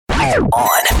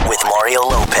On with Mario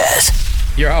Lopez.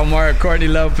 You're on Mario Courtney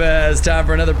Lopez. Time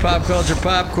for another pop culture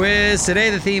pop quiz. Today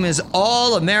the theme is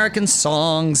all American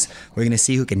songs. We're going to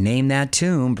see who can name that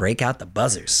tune. Break out the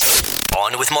buzzers.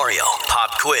 On with Mario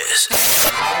Pop Quiz.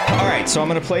 All right, so I'm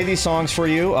going to play these songs for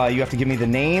you. You have to give me the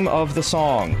name of the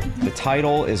song. The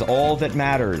title is all that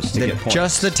matters to get points.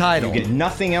 Just the title. You get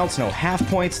nothing else, no half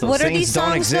points. Those What are things these don't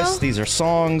songs, exist. though? These are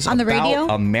songs On the about radio?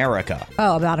 America.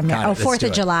 Oh, about America. Got it. Oh, Let's 4th do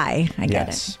of it. July. I get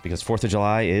Yes, because 4th of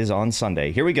July is on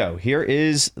Sunday. Here we go. Here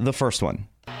is the first one.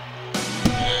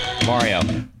 Mario.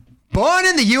 Born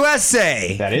in the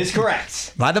USA. That is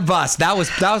correct. By the bus. That was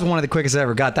one of the quickest I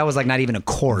ever got. That was like not even a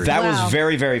chord. That Wow. was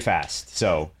very, very fast.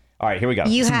 So, all right, here we go. it.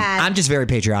 You had. I'm just very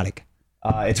patriotic.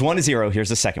 It's 1-0. Here's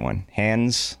the second one.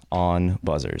 Hands on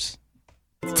buzzers.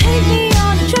 Take me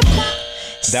on a trip.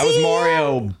 That was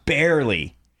Mario,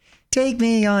 barely. Take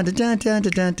me on the dun dun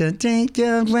dun dun dun, take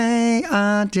your way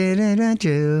on to the dun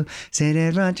dun, send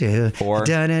it on to 4,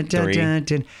 dun dun dun 3, dun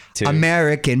dun. 2.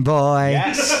 American boy.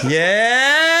 Yes.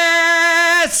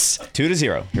 Yes.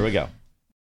 2-0. Here we go.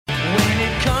 When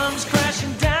it comes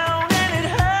crashing down and it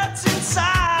hurts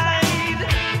inside,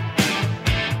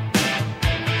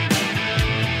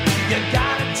 you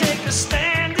gotta take a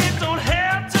stand, it don't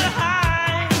have to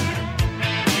hide.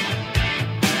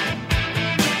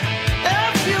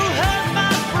 If you hurt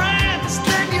my friends,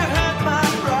 then you hurt my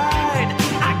pride.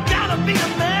 I gotta be a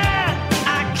man,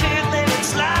 I can't let it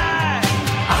slide.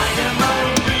 I am a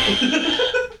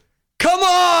Come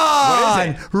on. What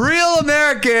is it? Real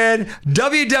American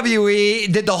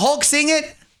WWE. Did the Hulk sing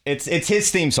it? It's his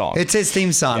theme song. It's his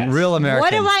theme song. Yes. Real American.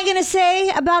 What am I going to say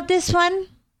about this one?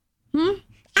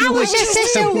 I was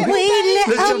just a wee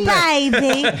little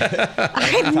baby.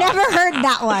 I've never heard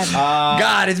that one.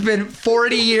 God, it's been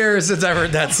 40 years since I've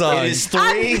heard that song. It is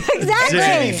 3. Exactly.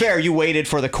 And to be fair, you waited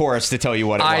for the chorus to tell you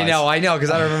what it was. I know,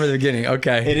 because I don't remember the beginning.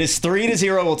 Okay. It is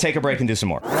 3-0. We'll take a break and do some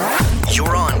more.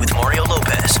 You're on with Mario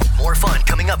Lopez. More fun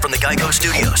coming up from the Geico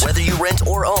Studios. Whether you rent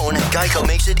or own, Geico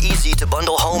makes it easy to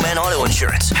bundle home and auto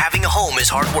insurance. Having a home is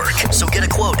hard work, so get a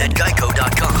quote at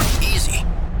geico.com. Easy.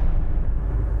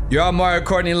 You're on Mario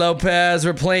Courtney Lopez.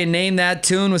 We're playing Name That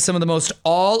Tune with some of the most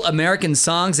all-American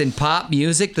songs in pop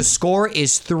music. The score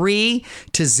is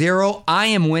 3-0. I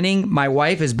am winning. My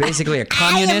wife is basically a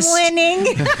communist. I am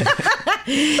winning.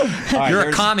 All right, You're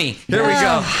a commie. Here we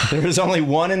go. There's only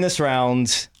one in this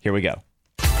round. Here we go.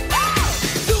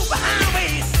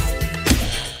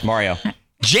 Mario.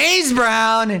 James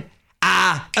Brown.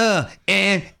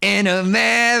 In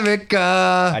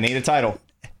America. I need a title.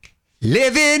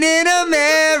 Living in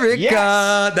America.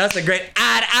 Yes. That's a great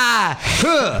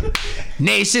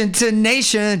nation to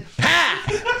nation.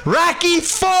 Ha! Rocky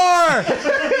 4.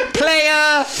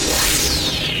 Player.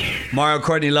 Mario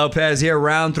Courtney Lopez here.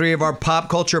 Round 3 of our pop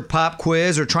culture pop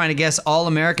quiz. We're trying to guess all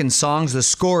American songs. The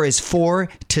score is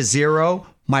 4-0.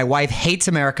 My wife hates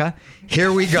America.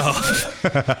 Here we go.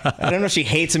 I don't know if she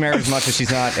hates America as much as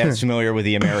she's not as familiar with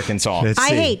the American song. Let's I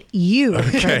see. hate you.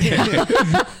 Here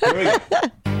we go.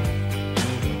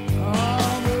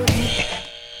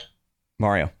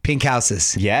 Mario. Pink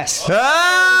Houses. Yes. John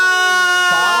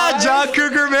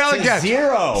Cougar Mellencamp. 0. You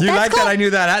That's like that? called- I knew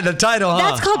that. The title, huh?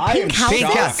 That's called I am Pink House. Pink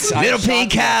shocked. House. I'm Little shocked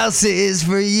pink now. houses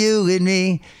for you and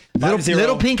me. 5-0.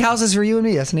 Little pink houses for you and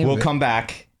me. That's the name We'll of it. come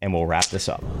back and we'll wrap this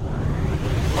up.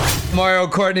 Mario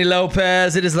Courtney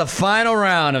Lopez. It is the final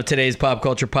round of today's pop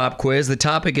culture pop quiz. The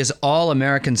topic is all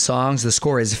American songs. The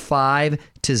score is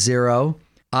 5-0.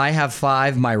 I have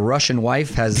 5. My Russian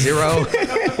wife has 0.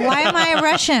 Why am I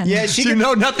Russian? Yeah, You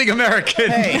know nothing American.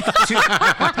 Hey,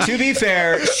 to be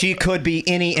fair, she could be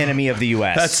any enemy of the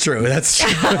U.S. That's true. That's true.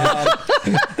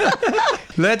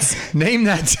 Let's name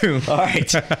that tune. All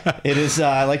right. It is,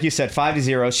 like you said,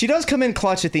 5-0. She does come in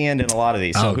clutch at the end in a lot of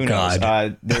these, so Oh, who God.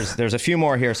 knows? There's a few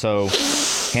more here, so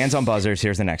hands on buzzers.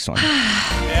 Here's the next one.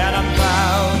 and I'm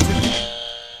proud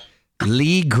to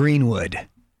Lee Greenwood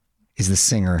is the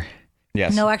singer.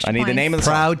 Yes. No extra I need the points. name of the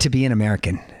song. Proud to be an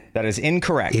American. That is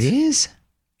incorrect. It is?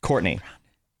 Courtney.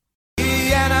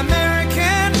 be an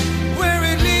American, where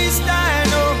at least I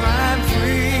know I'm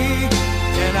free.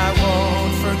 And I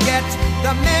won't forget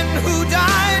the men who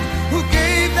died, who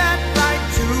gave that right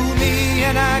to me.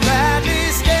 And I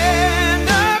gladly stand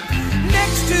up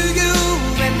next to you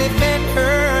and defend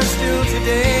her still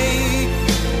today.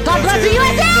 God bless the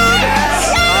USA!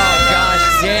 Oh,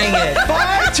 gosh, dang it.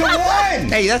 5-1.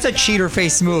 Hey, that's a cheater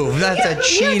face move. That's a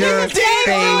cheater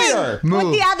face move.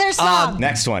 With the other song.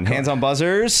 Next one. Hands on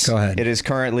buzzers. Go ahead. It is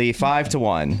currently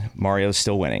 5-1. Mario's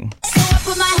still winning. So I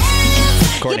put my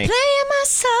hands. Courtney. You're playing my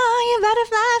song, you better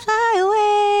fly, fly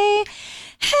away.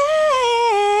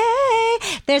 Hey,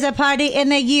 there's a party in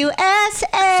the USA.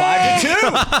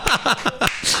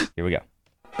 5-2. Here we go.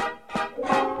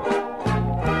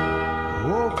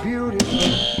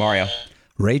 Mario.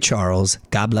 Ray Charles,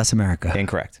 God Bless America.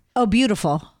 Incorrect. Oh,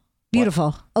 beautiful.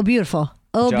 Beautiful. Oh, beautiful.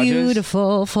 Oh, Judges?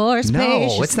 beautiful for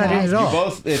spacious No, it's not it at skies.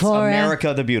 all. It's For-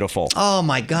 America the Beautiful. Oh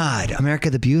my God, America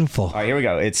the Beautiful. All right, here we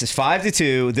go. It's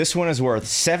 5-2. This one is worth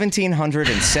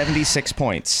 1,776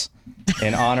 points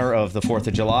in honor of the 4th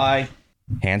of July.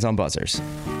 Hands on buzzers.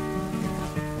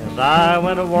 As I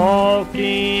went a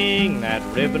walking that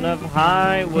ribbon of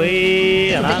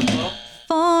highway, and I thought,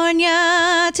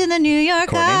 California to the New York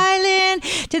Courtney? Island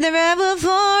to the rebel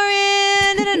foreign.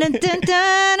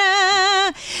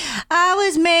 I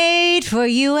was made for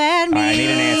you and me. All right, I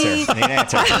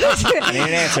need an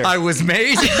answer. I was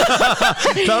made.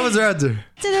 That was her answer.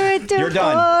 You're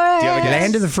done. Do you have a guess?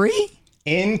 Land of the free?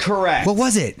 Incorrect. What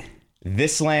was it?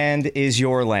 This land is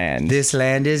your land. This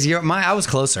land is your. I was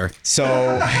closer. So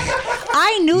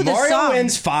I knew the Mario song.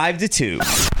 wins 5-2.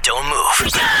 Don't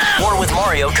move. More with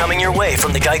Mario coming your way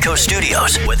from the Geico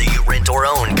Studios. Whether you rent or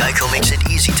own, Geico makes it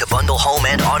easy to bundle home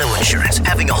and auto insurance.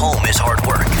 Having a home is hard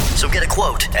work. So get a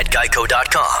quote at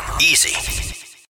geico.com. Easy.